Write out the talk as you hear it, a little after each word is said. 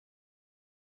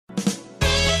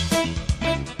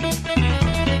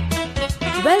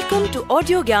to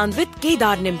Audio Gyan with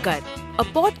Kedar Nimkar, a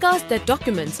podcast that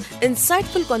documents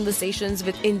insightful conversations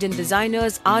with Indian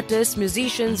designers, artists,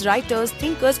 musicians, writers,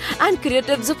 thinkers, and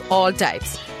creatives of all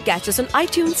types. Catch us on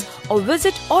iTunes or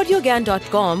visit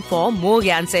audiogyan.com for more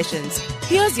Gyan sessions.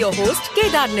 Here's your host,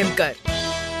 Kedar Nimkar.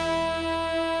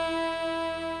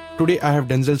 Today I have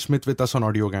Denzel Smith with us on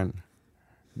Audio Gyan.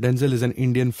 Denzel is an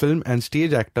Indian film and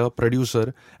stage actor,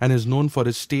 producer, and is known for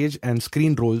his stage and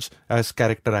screen roles as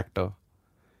character actor.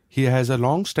 He has a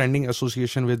long-standing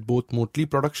association with both Motley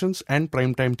Productions and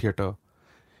Primetime Theatre.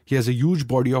 He has a huge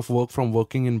body of work from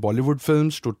working in Bollywood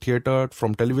films to theatre,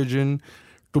 from television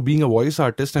to being a voice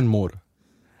artist and more.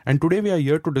 And today we are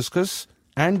here to discuss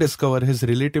and discover his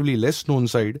relatively less known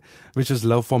side, which is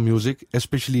love for music,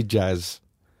 especially jazz.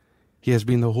 He has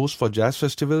been the host for jazz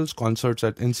festivals, concerts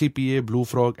at NCPA, Blue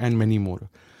Frog, and many more.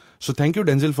 So thank you,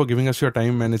 Denzel, for giving us your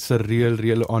time, and it's a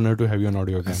real honor to have you on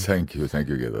Audio Gyan. Thank you,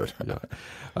 Kedar.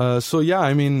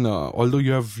 Although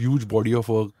you have huge body of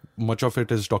work, much of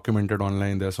it is documented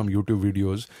online. There are some YouTube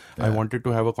videos. Yeah. I wanted to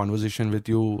have a conversation with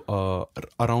you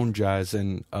around jazz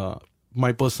and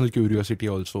my personal curiosity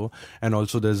also. And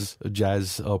also there's a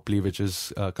jazz play which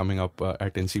is coming up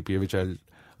at NCPA, which I'll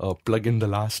plug in the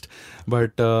last.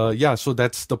 But so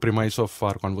that's the premise of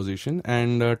our conversation.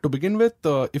 And to begin with,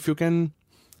 if you can...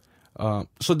 I'm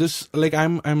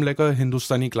like a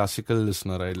Hindustani classical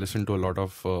listener. I listen to a lot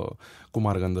of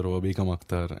Kumar Gandharva, Begum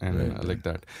Akhtar, and like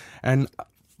that. And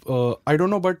I don't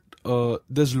know, but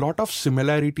there's a lot of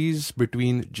similarities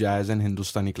between jazz and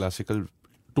Hindustani classical,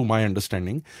 to my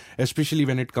understanding, especially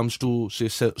when it comes to, say,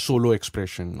 solo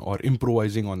expression or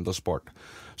improvising on the spot.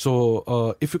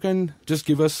 So if you can just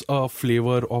give us a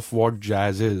flavor of what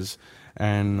jazz is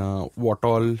and what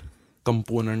all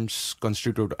components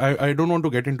constitute. I don't want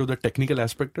to get into the technical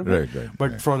aspect of it,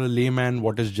 but for a layman,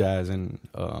 what is jazz? And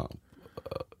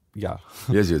Yes,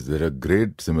 there are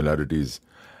great similarities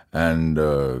and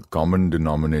common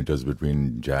denominators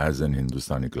between jazz and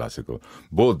Hindustani classical,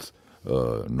 both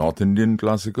North Indian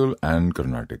classical and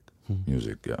Carnatic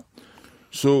music. Yeah.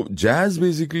 So jazz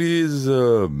basically is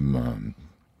a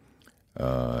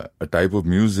type of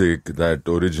music that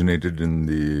originated in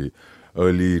the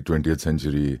early 20th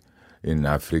century in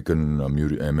African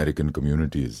American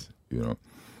communities,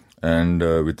 and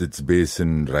with its base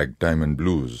in ragtime and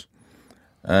blues.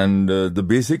 And the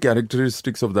basic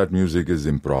characteristics of that music is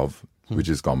improv, which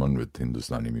is common with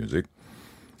Hindustani music.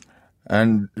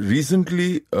 And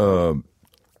recently, in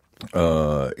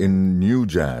new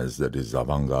jazz, that is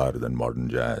avant-garde and modern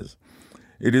jazz,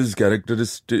 it is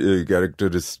characterized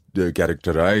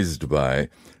by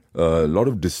a lot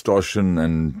of distortion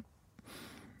and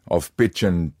of pitch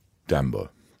and timbre.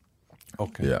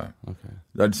 Okay. Yeah. Okay.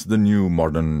 That's the new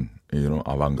modern,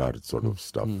 avant-garde sort of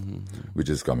stuff, which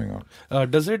is coming out.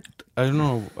 Does it, I don't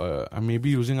know, I may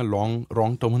be using a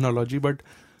wrong terminology, but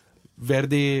where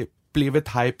they play with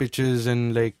high pitches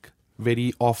and like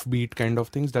very offbeat kind of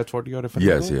things, that's what you're referring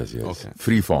to? Yes. Okay.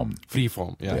 Free form.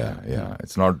 Yeah.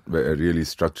 It's not really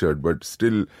structured, but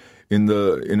still in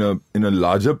a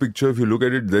larger picture, if you look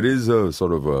at it, there is a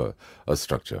sort of a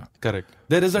structure. Correct.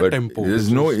 There is a tempo. There's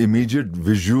no immediate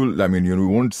visual. I mean, you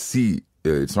won't see.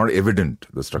 It's not evident.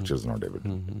 The structure is not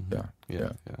evident.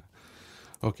 Yeah.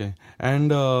 Okay.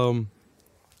 And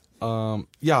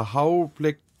how,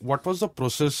 like, what was the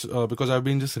process? Because I've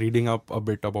been just reading up a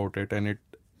bit about it, and it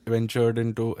ventured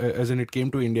into, it came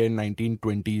to India in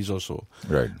 1920s or so.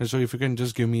 Right. And so if you can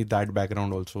just give me that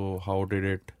background also, how did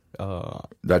it...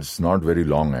 That's not very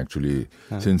long, actually,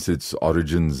 since its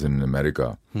origins in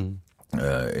America, in,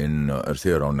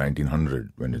 say, around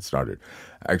 1900 when it started.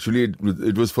 Actually,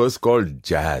 it was first called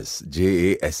jazz,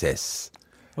 Jass.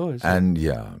 Oh, and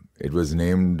it was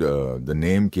named, the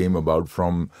name came about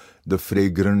from the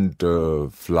fragrant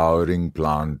flowering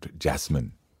plant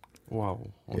jasmine.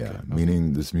 Wow. Okay. Yeah,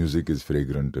 meaning this music is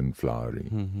fragrant and flowery,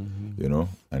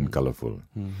 and colorful.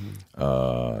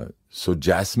 So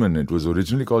jasmine, it was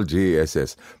originally called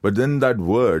JASS, but then that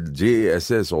word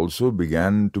JASS also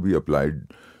began to be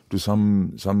applied to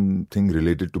something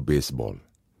related to baseball.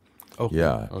 Okay.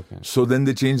 Yeah. Okay. So then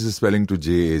they changed the spelling to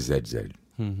JAZZ.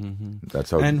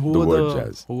 That's how and the word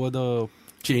jazz. Who were the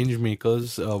change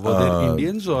makers? Were they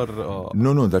Indians or?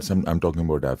 No. I'm talking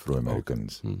about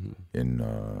Afro-Americans in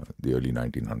the early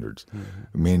 1900s.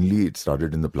 Mainly, it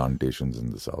started in the plantations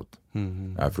in the South,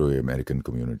 Afro-American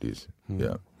communities.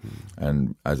 Yeah,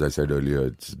 and as I said earlier,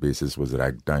 its basis was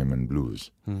ragtime and blues.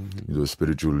 Those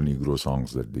spiritual Negro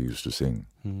songs that they used to sing.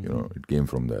 It came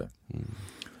from there.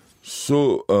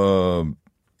 So.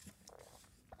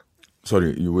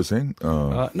 Sorry, you were saying?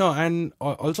 No, and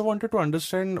also wanted to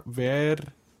understand where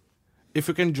if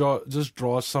you can just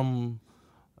draw some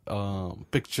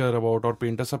picture about, or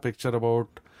paint us a picture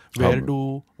about where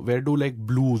do like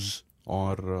blues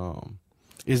or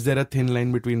is there a thin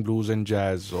line between blues and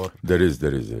jazz? Or there is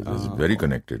very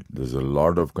connected. There's a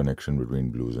lot of connection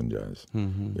between blues and jazz.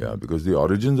 Yeah, because the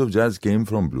origins of jazz came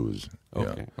from blues.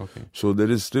 Okay. So there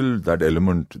is still that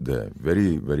element there,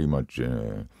 very, very much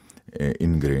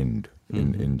ingrained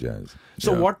in jazz.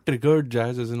 So what triggered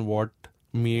jazz, as in what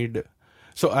made...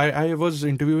 So I was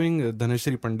interviewing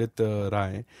Dhanashree Pandit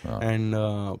Rai, and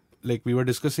like we were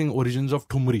discussing origins of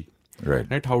Thumri.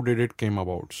 Right? How did it came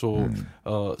about? So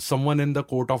someone in the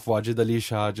court of Wajid Ali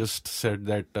Shah just said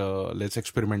that let's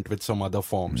experiment with some other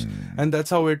forms, and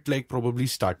that's how it like probably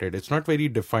started. It's not very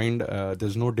defined.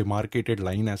 There's no demarcated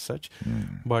line as such,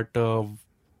 but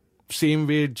same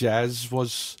way jazz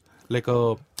was like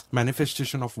a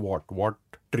manifestation of what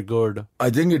triggered.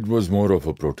 I think it was more of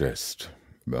a protest.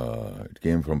 It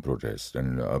came from protest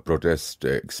and a protest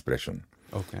expression.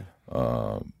 Okay.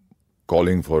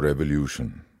 Calling for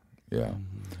revolution. Yeah,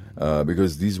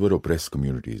 because these were oppressed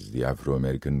communities. The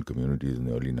Afro-American communities in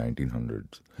the early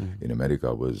 1900s in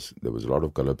America there was a lot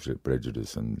of color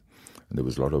prejudice, and there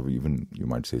was a lot of, even you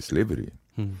might say, slavery.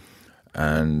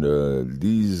 And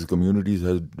these communities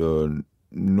had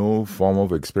no form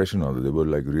of expression other. They were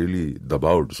like really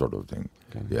dabaud sort of thing.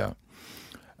 Okay. Yeah.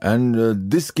 And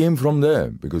this came from there,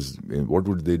 because what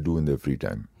would they do in their free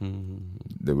time?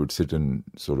 They would sit and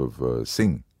sort of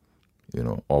sing.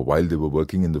 Or while they were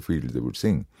working in the field, they would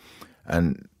sing.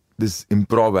 And this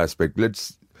improv aspect,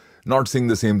 let's not sing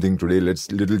the same thing today,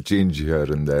 let's little change here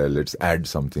and there, let's add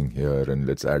something here and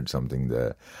let's add something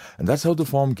there. And that's how the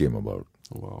form came about.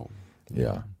 Wow.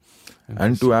 Yeah.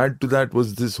 And to add to that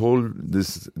was this whole,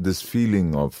 this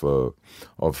feeling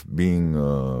of being,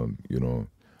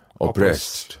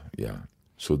 oppressed. Yeah.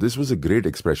 So this was a great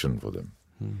expression for them.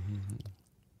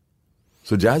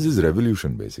 So jazz is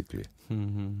revolution, basically.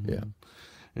 Yeah.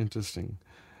 Interesting.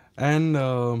 And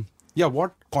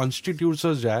what constitutes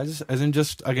a jazz? As in,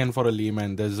 just again for a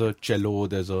layman, there's a cello,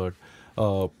 there's a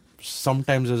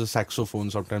sometimes there's a saxophone,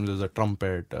 sometimes there's a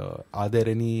trumpet. Are there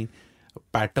any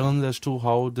patterns as to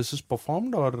how this is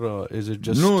performed, or is it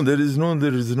just... No, there is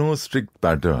no strict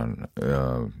pattern.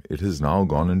 It has now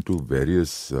gone into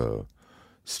various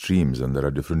streams, and there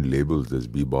are different labels. There's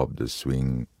bebop, there's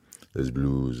swing, there's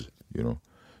blues,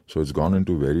 So it's gone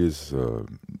into various,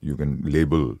 you can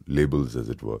labels, as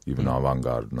it were. Even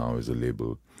avant-garde now is a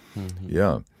label.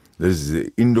 Yeah. There's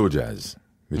Indo-jazz,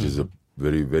 which is a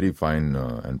very, very fine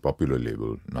and popular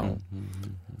label now,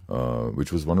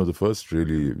 which was one of the first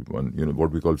really,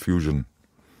 what we call fusion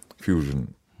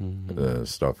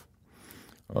stuff.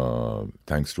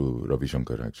 Thanks to Ravi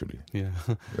Shankar, actually. Yeah.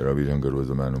 Ravi Shankar was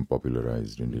the man who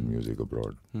popularized Indian music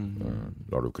abroad.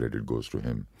 A lot of credit goes to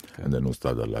him. Okay. And then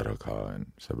Ustad Allah Rakha and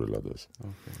several others.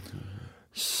 Okay.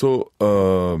 So,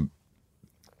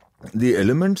 the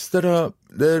elements that are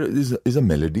there is a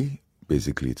melody.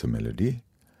 Basically, it's a melody.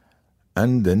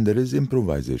 And then there is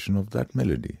improvisation of that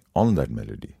melody, on that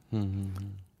melody,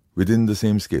 within the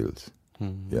same scales.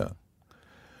 Yeah.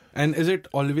 And is it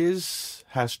always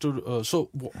has to...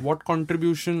 what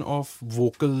contribution of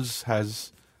vocals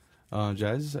has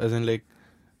jazz? As in, like,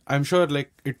 I'm sure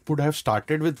like it would have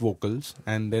started with vocals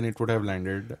and then it would have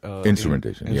landed...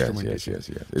 instrumentation. Yes.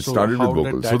 It started with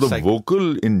vocals. So the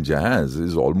vocal in jazz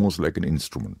is almost like an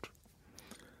instrument.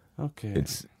 Okay.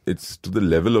 It's to the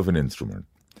level of an instrument.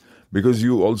 Because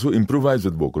you also improvise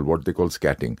with vocal, what they call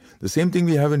scatting. The same thing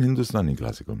we have in Hindustani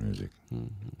classical music.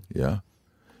 Yeah.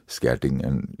 Scatting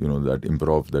and, that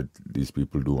improv that these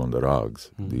people do on the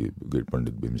rags, the great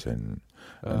Pandit Bhimsen,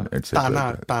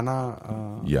 etc. Tana,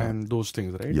 and those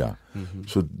things, right? Yeah.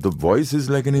 So the voice is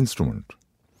like an instrument,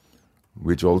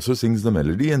 which also sings the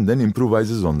melody and then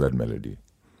improvises on that melody.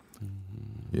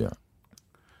 Yeah.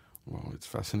 Wow, it's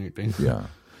fascinating. Yeah.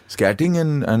 Scatting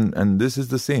and this is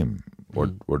the same.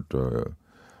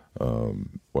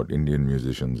 What Indian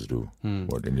musicians do,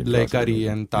 what Indian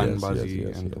Laikari and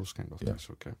Tanbazi and those kind of things.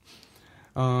 Okay.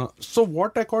 So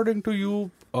what, according to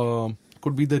you,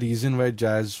 could be the reason why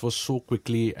jazz was so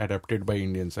quickly adapted by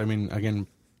Indians? I mean, again,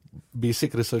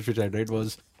 basic research which I did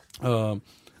was, I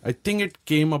think it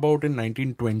came about in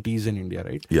 1920s in India,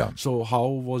 right? Yeah. So how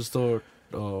was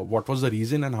what was the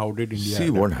reason and how did India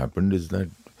adapt? What happened is that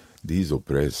these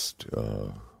oppressed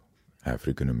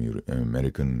African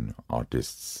American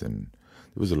artists, and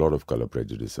there was a lot of color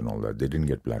prejudice and all that. They didn't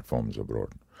get platforms abroad.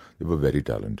 They were very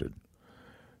talented.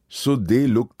 So they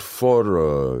looked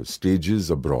for stages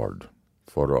abroad,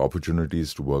 for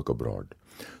opportunities to work abroad.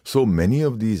 So many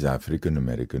of these African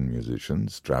American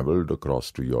musicians traveled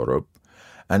across to Europe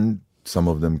and some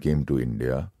of them came to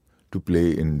India to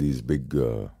play in these big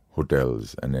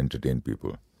hotels and entertain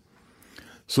people.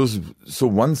 So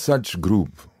one such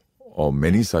group, or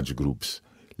many such groups,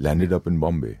 landed up in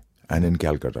Bombay and in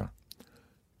Calcutta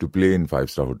to play in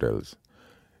 5-star hotels.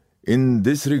 In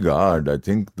this regard, I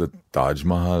think the Taj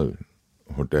Mahal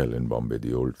Hotel in Bombay,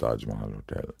 the old Taj Mahal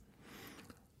Hotel,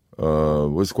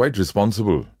 was quite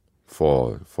responsible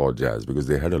for jazz, because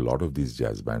they had a lot of these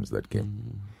jazz bands that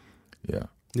came. Yeah.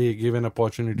 They gave an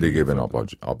opportunity. They gave an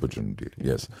opportunity,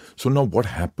 yes. So now what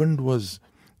happened was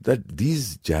that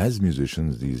these jazz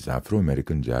musicians, these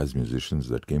Afro-American jazz musicians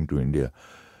that came to India,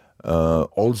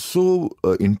 also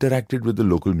interacted with the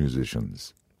local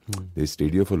musicians. They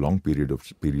stayed here for long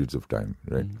periods of time,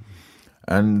 right?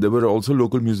 And there were also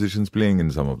local musicians playing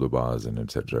in some of the bars and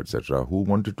etc., who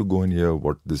wanted to go and hear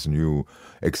what this new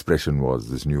expression was,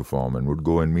 this new form, and would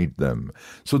go and meet them.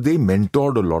 So they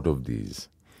mentored a lot of these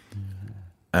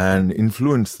and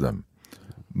influenced them.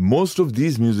 Most of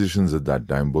these musicians at that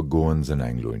time were Goans and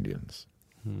Anglo-Indians.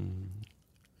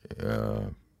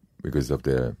 Because of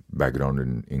their background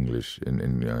in English,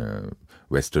 in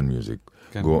Western music.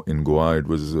 In Goa, it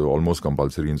was almost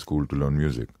compulsory in school to learn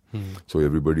music. So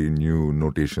everybody knew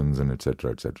notations and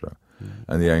etc.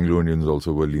 And the Anglo-Indians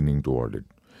also were leaning toward it.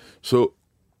 So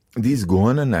these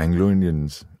Goan and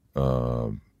Anglo-Indians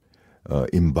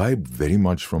imbibed very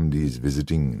much from these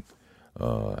visiting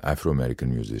Afro-American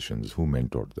musicians who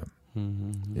mentored them.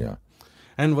 Yeah.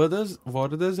 And were there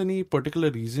any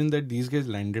particular reason that these guys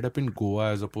landed up in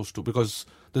Goa as opposed to, because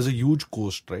there's a huge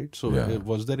coast, right? So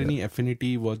was there any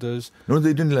affinity? No,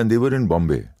 they didn't land. They were in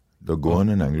Bombay. The Goan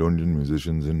and Anglo-Indian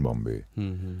musicians in Bombay.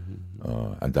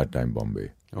 At that time,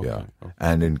 Bombay. Okay.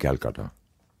 And in Calcutta.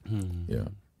 Yeah.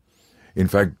 In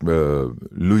fact,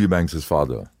 Louis Banks'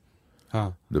 father,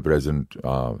 the present,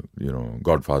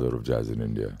 godfather of jazz in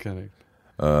India. Correct.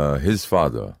 His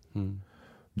father,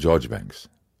 George Banks,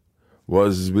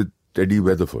 was with Teddy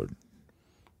Weatherford,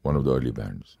 one of the early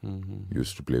bands.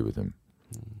 Used to play with him.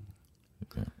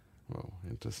 Okay. Wow,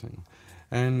 interesting.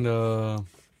 And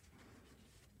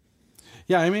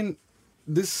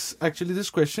this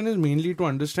question is mainly to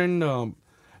understand,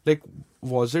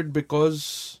 was it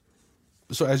because,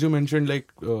 so as you mentioned,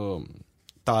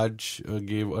 Taj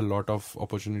gave a lot of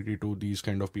opportunity to these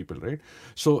kind of people, right?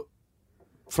 So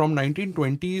from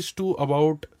 1920s to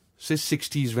about, say,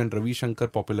 60s, when Ravi Shankar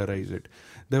popularized it,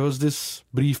 there was this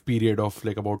brief period of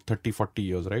about 30-40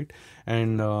 years, right?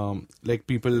 And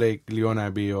people like Leon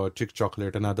Abbey or Chick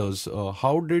Chocolate and others,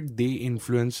 how did they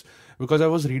influence? Because I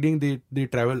was reading they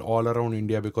travel all around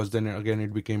India, because then again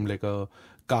it became like a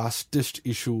casteist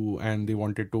issue, and they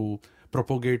wanted to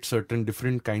propagate certain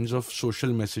different kinds of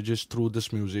social messages through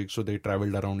this music, so they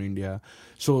traveled around India.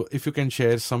 So if you can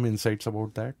share some insights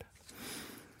about that.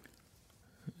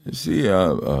 You see,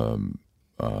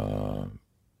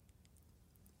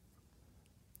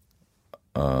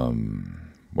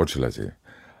 what shall I say?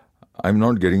 I'm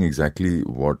not getting exactly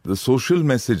what the social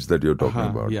message that you're talking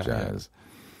about. Jazz.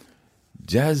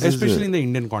 Jazz, especially in the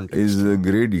Indian context, is a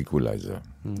great equalizer.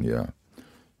 Yeah.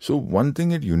 So one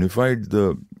thing, it unified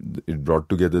it brought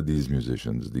together these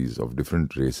musicians, these of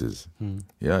different races.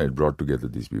 Yeah, it brought together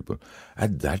these people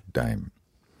at that time.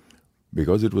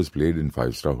 Because it was played in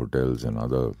 5-star hotels and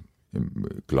other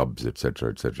clubs,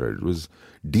 etc., it was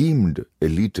deemed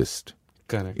elitist.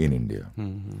 Correct. In India.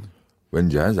 When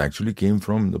jazz actually came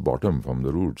from the bottom, from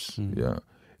the roots,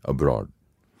 abroad.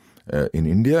 In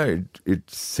India, it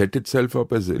set itself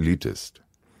up as elitist.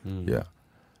 Yeah.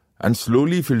 And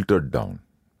slowly filtered down.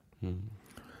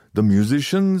 The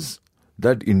musicians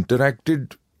that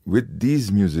interacted with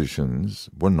these musicians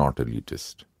were not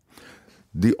elitist.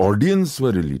 The audience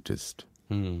were elitist.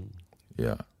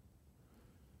 Yeah.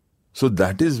 So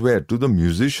that is where, to the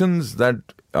musicians, that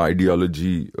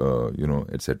ideology,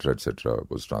 etc.,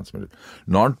 was transmitted.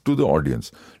 Not to the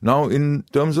audience. Now, in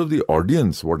terms of the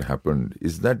audience, what happened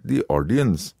is that the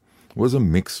audience was a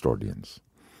mixed audience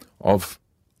of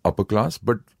upper class,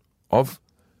 but of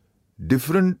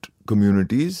different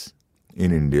communities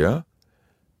in India,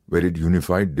 where it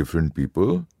unified different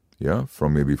people. Yeah,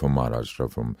 from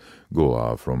Maharashtra, from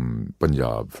Goa, from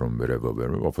Punjab, from wherever,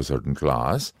 of a certain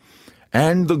class,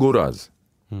 and the Goras,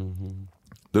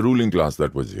 the ruling class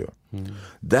that was here.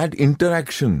 That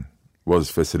interaction was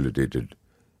facilitated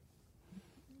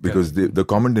because the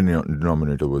common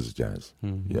denominator was jazz.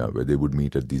 Yeah, where they would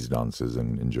meet at these dances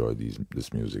and enjoy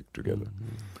this music together.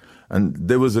 And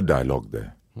there was a dialogue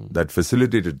there that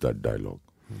facilitated that dialogue.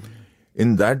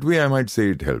 In that way, I might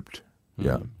say it helped.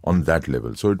 Yeah, on that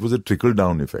level. So it was a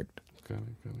trickle-down effect.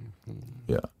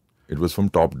 Yeah, it was from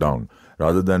top down,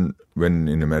 rather than when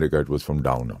in America it was from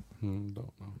down up. Don't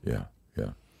know. Yeah.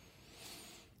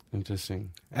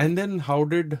 Interesting. And then how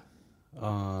did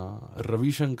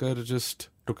Ravi Shankar just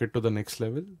took it to the next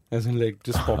level? As in, like,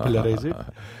 just popularize it?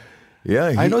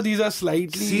 Yeah. I know these are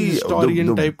slightly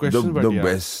historian type questions, but the yeah.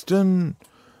 Western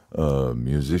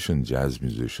musicians, jazz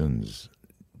musicians,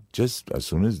 just as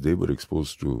soon as they were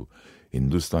exposed to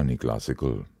Hindustani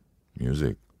classical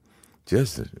music,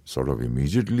 just sort of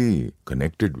immediately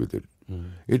connected with it.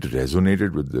 It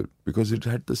resonated with them because it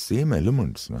had the same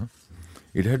elements. No?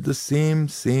 It had the same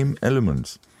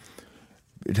elements.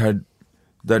 It had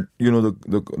that,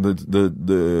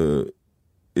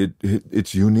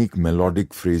 its unique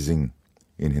melodic phrasing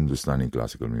in Hindustani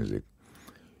classical music.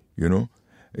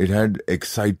 It had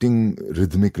exciting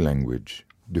rhythmic language,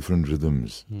 different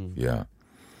rhythms. Yeah.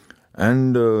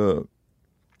 And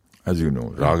as you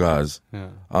know, ragas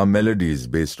are melodies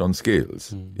based on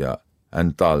scales. Yeah.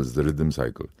 And tals, the rhythm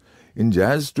cycle. In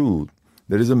jazz too,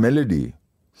 there is a melody,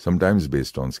 sometimes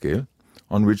based on scale,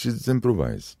 on which it's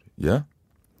improvised. Yeah.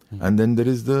 And then there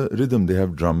is the rhythm. They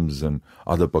have drums and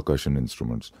other percussion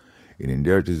instruments. In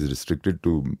India, it is restricted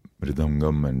to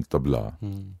mridangam and tabla,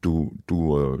 two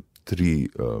or three,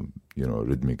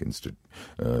 rhythmic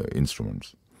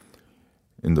instruments.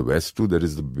 In the West too, there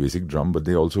is the basic drum, but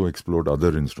they also explored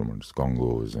other instruments,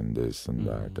 congos and this and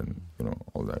that, and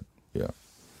all that. Yeah.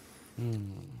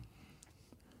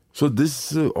 So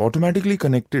this automatically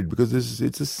connected because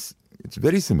it's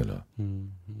very similar.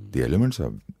 The elements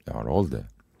are all there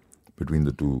between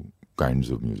the two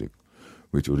kinds of music,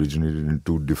 which originated in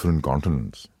two different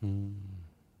continents.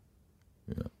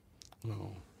 Yeah.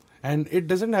 No. And it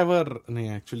doesn't have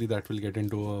actually that will get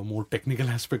into a more technical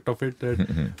aspect of it,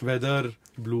 that whether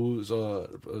blues or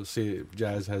say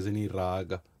jazz has any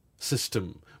rag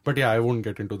system. But yeah, I won't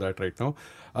get into that right now.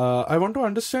 I want to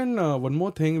understand one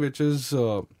more thing, which is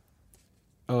so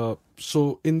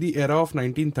in the era of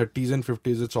 1930s and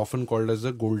 50s, it's often called as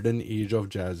the golden age of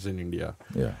jazz in India.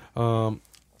 Yeah.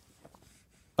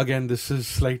 Again, this is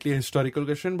slightly a historical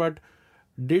question, but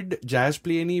did jazz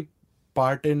play any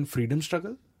part in freedom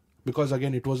struggle? Because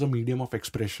again, it was a medium of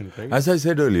expression, right? As I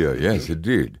said earlier, yes, it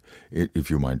did. If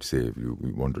you might say, if you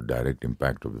want a direct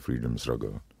impact of the freedom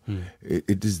struggle,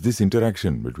 it is this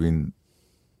interaction between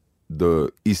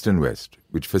the East and West,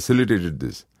 which facilitated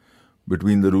this,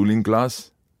 between the ruling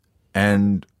class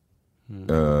and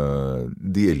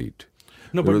the elite.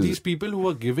 No, but these people who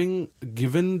were given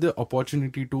the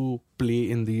opportunity to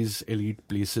play in these elite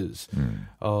places,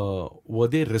 were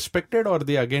they respected, or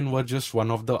they again were just one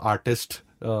of the artists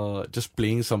just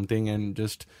playing something and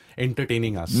just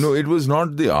entertaining us? No, it was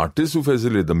not the artists who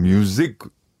facilitated. The music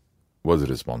was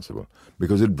responsible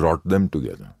because it brought them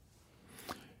together.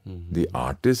 The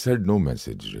artists had no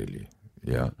message really.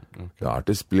 Yeah, the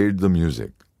artists played the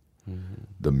music.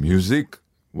 The music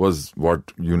was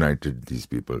what united these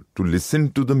people. To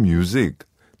listen to the music,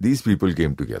 these people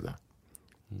came together.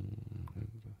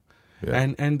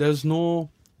 Yeah. And there's no...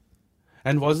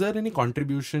 And was there any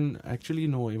contribution? Actually,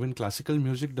 no. Even classical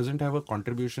music doesn't have a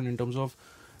contribution in terms of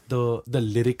the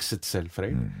lyrics itself,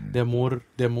 right? They're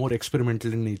more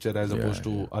experimental in nature as opposed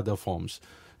to other forms.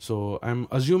 So I'm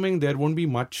assuming there won't be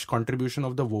much contribution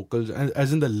of the vocals,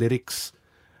 as in the lyrics,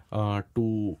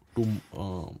 to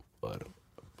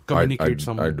communicate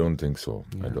some. I don't think so.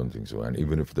 Yeah. I don't think so. And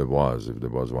even if there was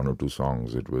one or two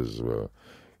songs, it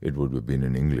would have been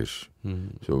in English.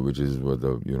 So which is what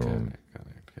the correct,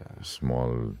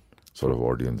 small sort of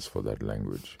audience for that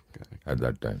language at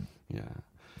that time.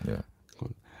 Yeah.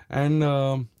 Cool.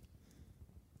 And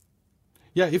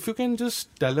if you can just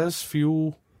tell us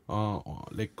few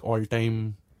like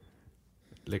all-time,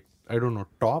 like I don't know,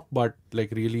 top, but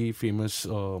like really famous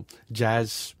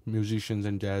jazz musicians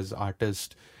and jazz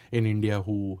artists in India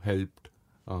who helped.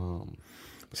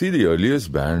 See, the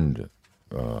earliest band,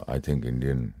 I think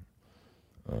Indian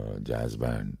jazz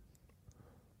band,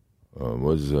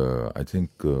 was I think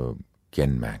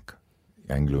Ken Mack,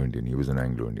 Anglo-Indian. He was an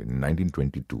Anglo-Indian. In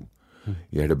 1922,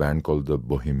 he had a band called the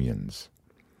Bohemians.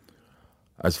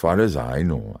 As far as I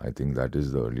know, I think that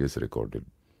is the earliest recorded.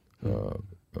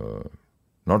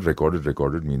 Not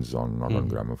recorded means not on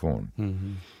gramophone.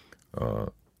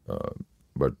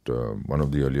 But one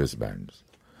of the earliest bands.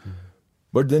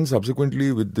 But then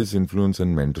subsequently, with this influence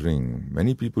and mentoring,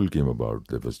 many people came about.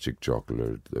 There was Chick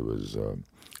Chocolate, there was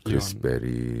Chris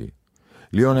Berry.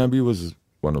 Leon Abbey was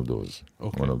one of those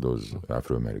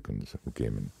Afro-Americans who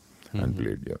came in and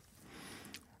played, yeah.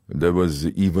 There was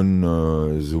even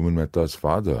Zubin Mehta's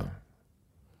father,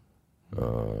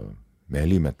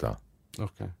 Mehli Mehta.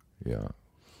 Okay. Yeah.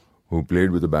 Who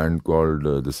played with a band called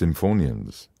the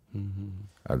Symphonians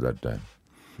at that time.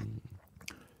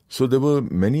 So there were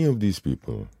many of these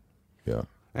people. Yeah.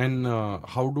 And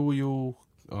how do you,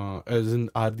 as in,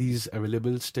 are these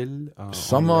available still?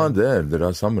 Some online? are there. There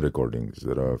are some recordings.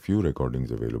 There are a few recordings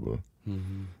available.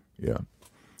 Yeah.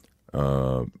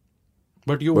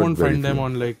 But you But won't very find them few.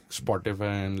 on like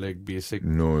Spotify and like basic.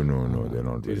 No, they're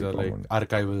not These very are common. like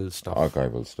archival stuff.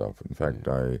 Archival stuff. In fact,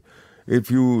 if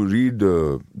you read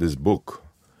this book,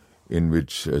 in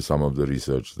which some of the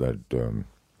research that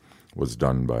was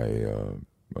done by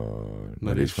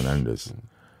Naresh Fernandez,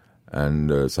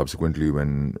 and subsequently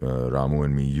when Ramu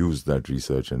and me used that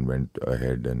research and went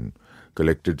ahead and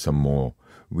collected some more,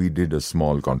 we did a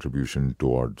small contribution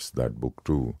towards that book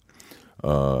too.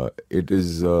 It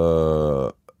is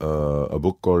a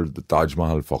book called The Taj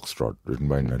Mahal Foxtrot, written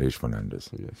by Naresh Fernandez.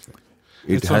 Yes.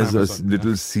 It It's on has a Amazon,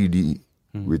 little CD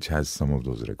which has some of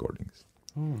those recordings.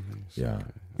 Oh, nice. Yeah.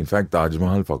 In fact, Taj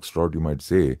Mahal Foxtrot, you might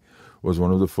say, was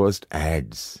one of the first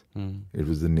ads. It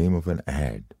was the name of an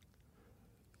ad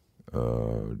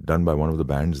done by one of the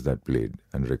bands that played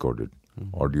and recorded.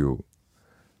 Audio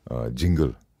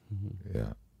jingle.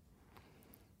 Yeah.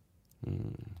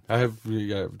 I have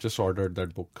just ordered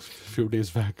that book a few days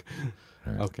back.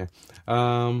 Right. Okay.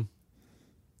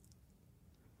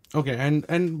 Okay,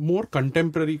 and more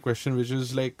contemporary question, which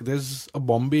is like there's a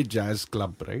Bombay Jazz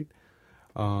Club, right?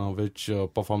 Which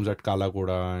performs at Kala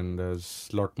Koda, and there's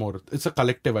a lot more. It's a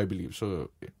collective, I believe. So,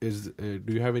 do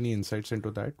you have any insights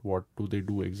into that? What do they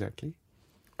do exactly?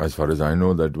 As far as I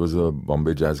know, that was a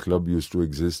Bombay Jazz Club used to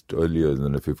exist earlier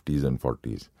in the 50s and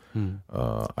 40s.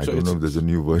 I So don't know if there's a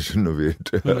new version of it.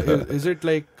 Is it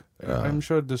like? I'm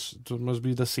sure this must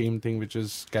be the same thing, which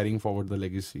is carrying forward the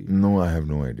legacy. No, I have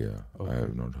no idea. Okay. I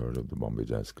have not heard of the Bombay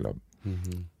Jazz Club.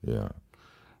 Yeah.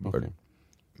 Okay.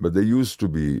 But there used to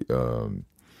be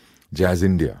Jazz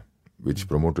India, which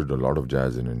promoted a lot of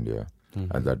jazz in India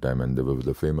at that time. And there were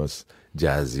the famous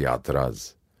Jazz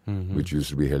Yatras, which used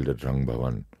to be held at Rang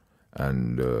Bhavan.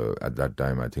 And at that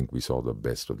time, I think we saw the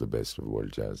best of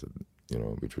world jazz,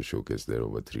 which was showcased there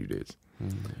over 3 days.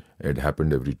 It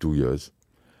happened every 2 years.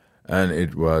 And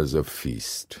it was a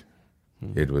feast.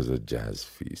 It was a jazz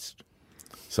feast.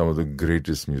 Some of the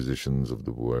greatest musicians of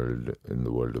the world, in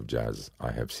the world of jazz,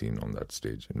 I have seen on that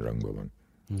stage in Rang Bhavan,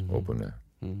 open air.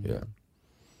 Yeah.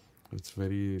 It's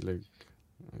very like,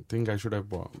 I think I should have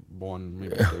born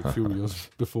maybe like a few years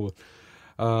before.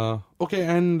 Okay,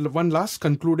 and one last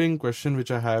concluding question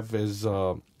which I have is,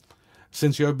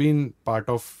 since you have been part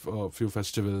of a few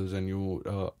festivals and you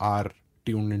are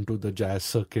tuned into the jazz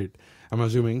circuit, I'm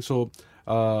assuming, so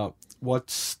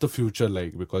what's the future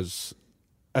like? Because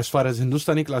as far as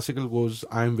Hindustani classical goes,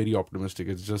 I'm very optimistic.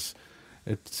 It's just,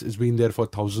 it's been there for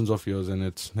thousands of years and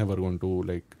it's never going to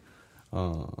like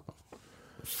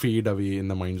fade away in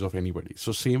the minds of anybody.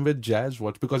 So same with jazz,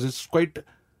 because it's quite...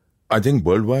 I think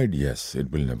worldwide, yes,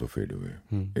 it will never fade away.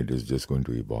 It is just going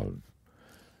to evolve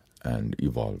and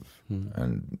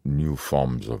new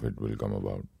forms of it will come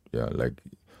about. Yeah, like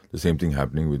the same thing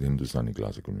happening with Hindustani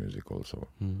classical music also.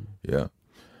 Yeah.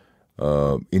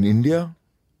 In India,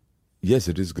 yes,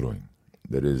 it is growing.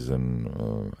 There is I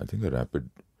think a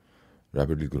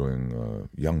rapidly growing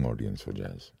young audience for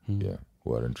jazz. Yeah,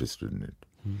 who are interested in it.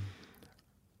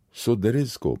 So there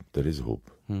is scope, there is hope.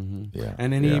 Yeah.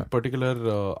 And any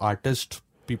particular artist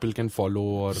people can follow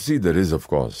or... See, there is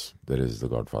the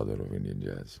godfather of Indian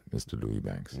jazz, Mr. Louis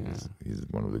Banks. He's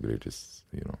one of the greatest,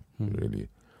 really.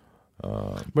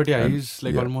 But he's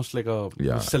like almost like a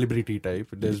celebrity type.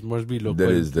 There must be local...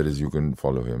 There is. You can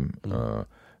follow him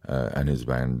and his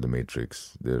band, The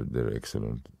Matrix. They're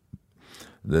excellent.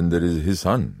 Then there is his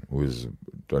son, who is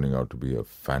turning out to be a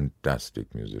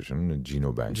fantastic musician,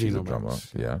 Gino Banks. He's a drummer.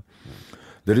 Yeah.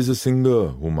 There is a singer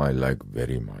whom I like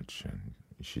very much, and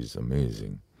she's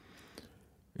amazing.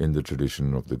 In the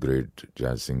tradition of the great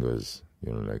jazz singers,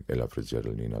 like Ella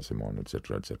Fitzgerald, Nina Simone,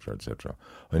 etc., etc., etc.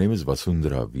 Her name is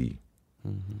Vasundhara V.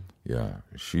 Yeah,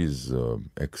 she's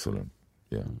excellent.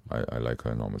 Yeah, I like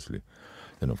her enormously.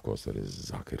 Then of course there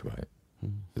is Zakir Bhai,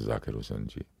 Zakir Hussain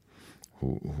ji,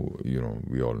 who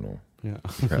we all know. Yeah.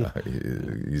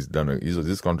 He's done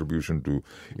his contribution to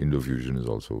Indo-fusion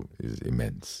is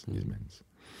immense. Immense.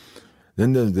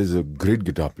 Then there's a great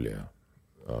guitar player.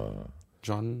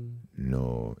 John?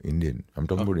 No, Indian. I'm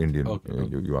talking about Indian.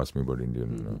 Okay. You asked me about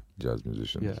Indian jazz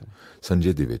musicians. Yeah.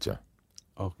 Sanjay Divecha.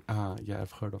 Oh, yeah,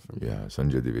 I've heard of him. Yeah,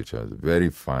 Sanjay Divecha is a very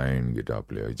fine guitar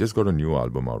player. He just got a new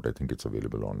album out. I think it's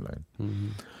available online.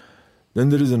 Then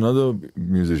there is another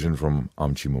musician from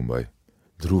Amchi, Mumbai,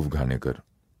 Dhruv Ghanekar.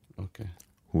 Okay.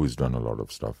 Who has done a lot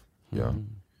of stuff. Yeah.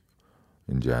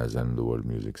 In jazz and the world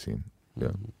music scene.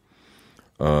 Yeah.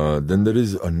 Then there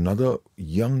is another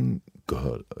young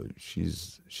girl.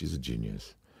 she's a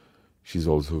genius. She's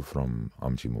also from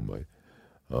Amchi, Mumbai.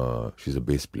 She's a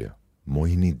bass player.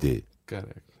 Mohini De.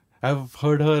 Correct. I've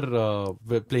heard her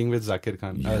playing with Zakir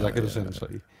Khan. Zakir Hussain,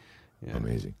 sorry. Yeah.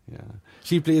 Amazing. Yeah.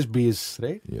 She plays bass,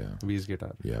 right? Yeah. Bass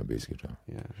guitar. Yeah, bass guitar.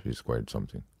 Yeah. She's quite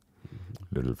something.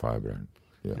 Little firebrand.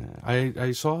 Yeah.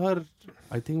 I saw her,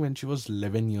 I think when she was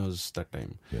 11 years that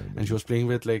time. Yeah, and she was playing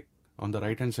with like, on the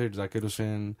right hand side, Zakir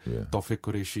Hussain, Tawfiq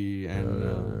Qureshi,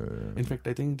 and in fact,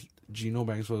 I think Gino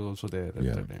Banks was also there at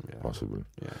that time. Yeah. Possible.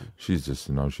 Yeah. She's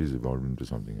evolved into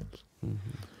something else. Mm-hmm.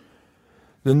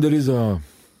 Then there is a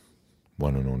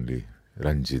one and only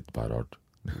Ranjit Parrot.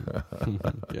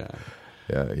 Yeah.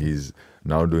 Yeah, he's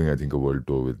now doing, I think, a world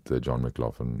tour with John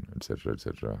McLaughlin, etc.,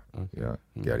 etc. Okay. Yeah,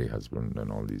 Gary Husband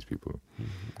and all these people.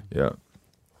 Mm-hmm. Yeah.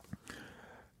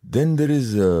 Then there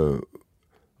is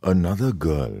another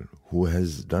girl who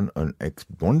has done an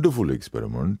wonderful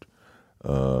experiment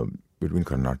between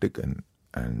Carnatic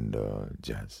and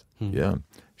jazz. Mm-hmm. Yeah,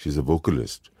 she's a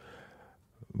vocalist.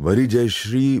 Vari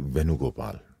Jayashree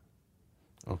Venugopal.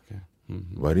 Okay.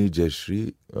 Mm-hmm. Vari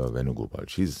Jayashree Venugopal.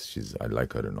 She's I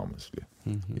like her enormously.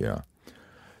 Mm-hmm. Yeah.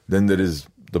 Then there is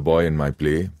the boy in my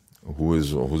play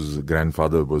whose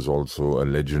grandfather was also a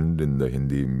legend in the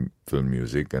Hindi film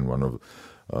music and one of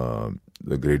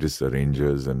the greatest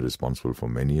arrangers and responsible for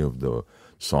many of the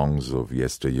songs of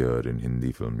yesteryear in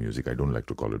Hindi film music. I don't like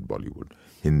to call it Bollywood.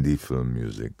 Hindi film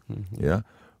music. Mm-hmm. Yeah.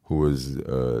 Who was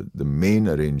the main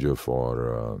arranger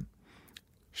for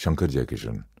Shankar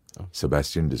Jaikishan.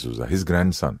 Sebastian D'Souza, his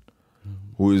grandson,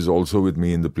 who is also with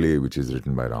me in the play, which is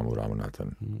written by Ramu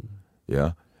Ramanathan.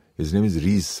 Yeah, his name is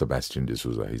Reese Sebastian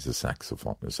D'Souza. He's a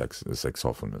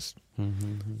saxophonist.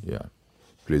 Yeah,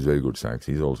 plays very good sax.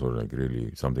 He's also like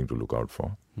really something to look out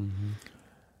for.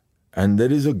 And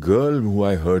there is a girl who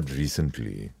I heard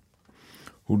recently,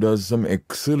 who does some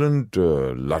excellent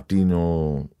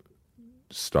Latino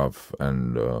stuff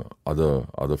and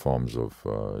other forms of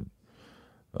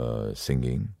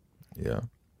singing. Yeah,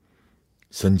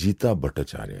 Sanjita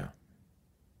Bhattacharya.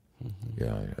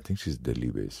 Yeah, I think she's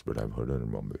Delhi-based, but I've heard her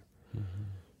in Bombay.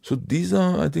 So these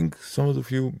are, I think, some of the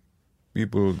few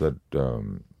people that are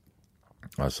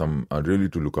really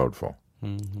to look out for.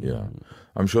 Yeah,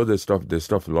 I'm sure their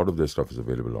stuff. A lot of their stuff is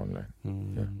available online.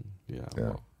 Yeah.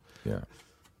 Wow. Yeah.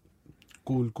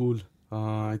 Cool.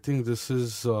 I think this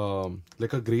is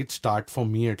like a great start for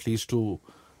me, at least, to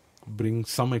bring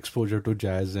some exposure to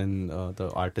jazz and the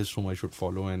artists whom I should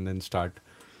follow, and then start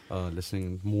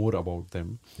listening more about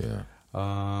them. Yeah.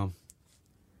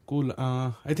 Cool.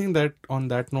 I think that on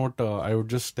that note, I would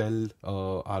just tell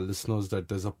our listeners that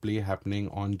there's a play happening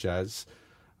on jazz.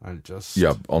 And just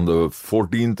on the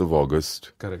 14th of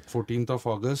August. Correct. 14th of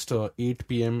August, 8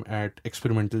 p.m. at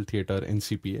Experimental Theatre,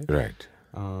 NCPA. Right.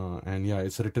 And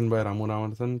it's written by Ramu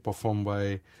Ramanathan, performed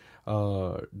by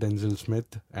Denzel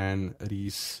Smith and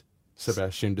Reese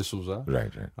Sebastian D'Souza.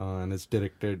 Right. And it's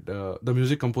directed, the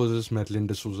music composer is Madeline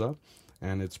D'Souza,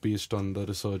 and it's based on the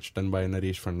research done by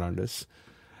Naresh Fernandez.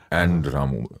 And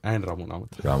Ramu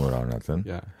Ramanathan.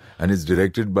 Yeah. And it's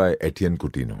directed by Etienne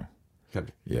Coutinho.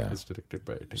 Correct. Yeah. It's directed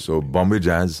by Etienne. So Bombay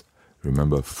Jazz,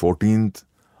 remember, 14th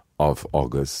of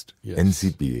August,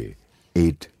 NCPA,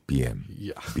 8 p.m.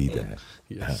 Yeah. Be there.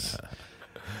 Yes.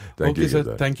 Thank you,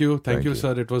 sir. Thank you,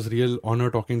 sir. It was real honor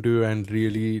talking to you, and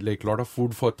really like a lot of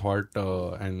food for thought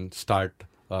and start.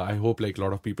 I hope like a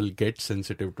lot of people get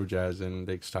sensitive to jazz and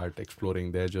like start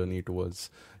exploring their journey towards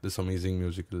this amazing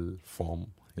musical form.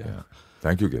 Yeah.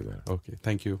 Thank you, Kedar. Okay.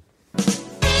 Thank you.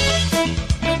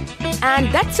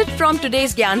 And that's it from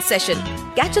today's Gyan session.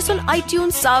 Catch us on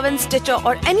iTunes, Saavn, Stitcher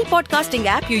or any podcasting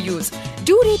app you use.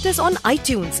 Do rate us on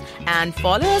iTunes and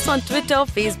follow us on Twitter,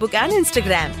 Facebook and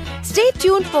Instagram. Stay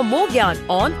tuned for more Gyan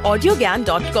on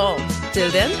audiogyan.com.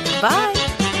 Till then, bye.